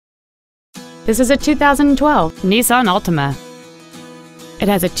This is a 2012 Nissan Altima. It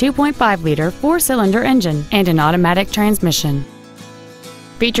has a 2.5-liter four-cylinder engine and an automatic transmission.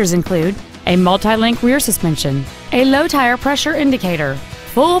 Features include a multi-link rear suspension, a low tire pressure indicator,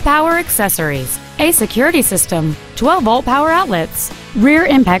 full power accessories, a security system, 12-volt power outlets, rear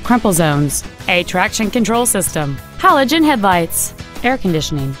impact crumple zones, a traction control system, halogen headlights, air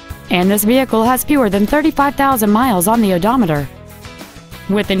conditioning, and this vehicle has fewer than 35,000 miles on the odometer.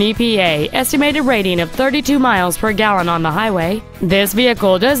 With an EPA estimated rating of 32 miles per gallon on the highway, this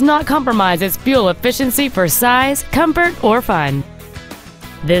vehicle does not compromise its fuel efficiency for size, comfort, or fun.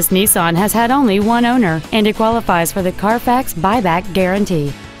 This Nissan has had only one owner, and it qualifies for the Carfax buyback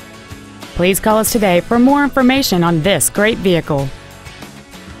guarantee. Please call us today for more information on this great vehicle.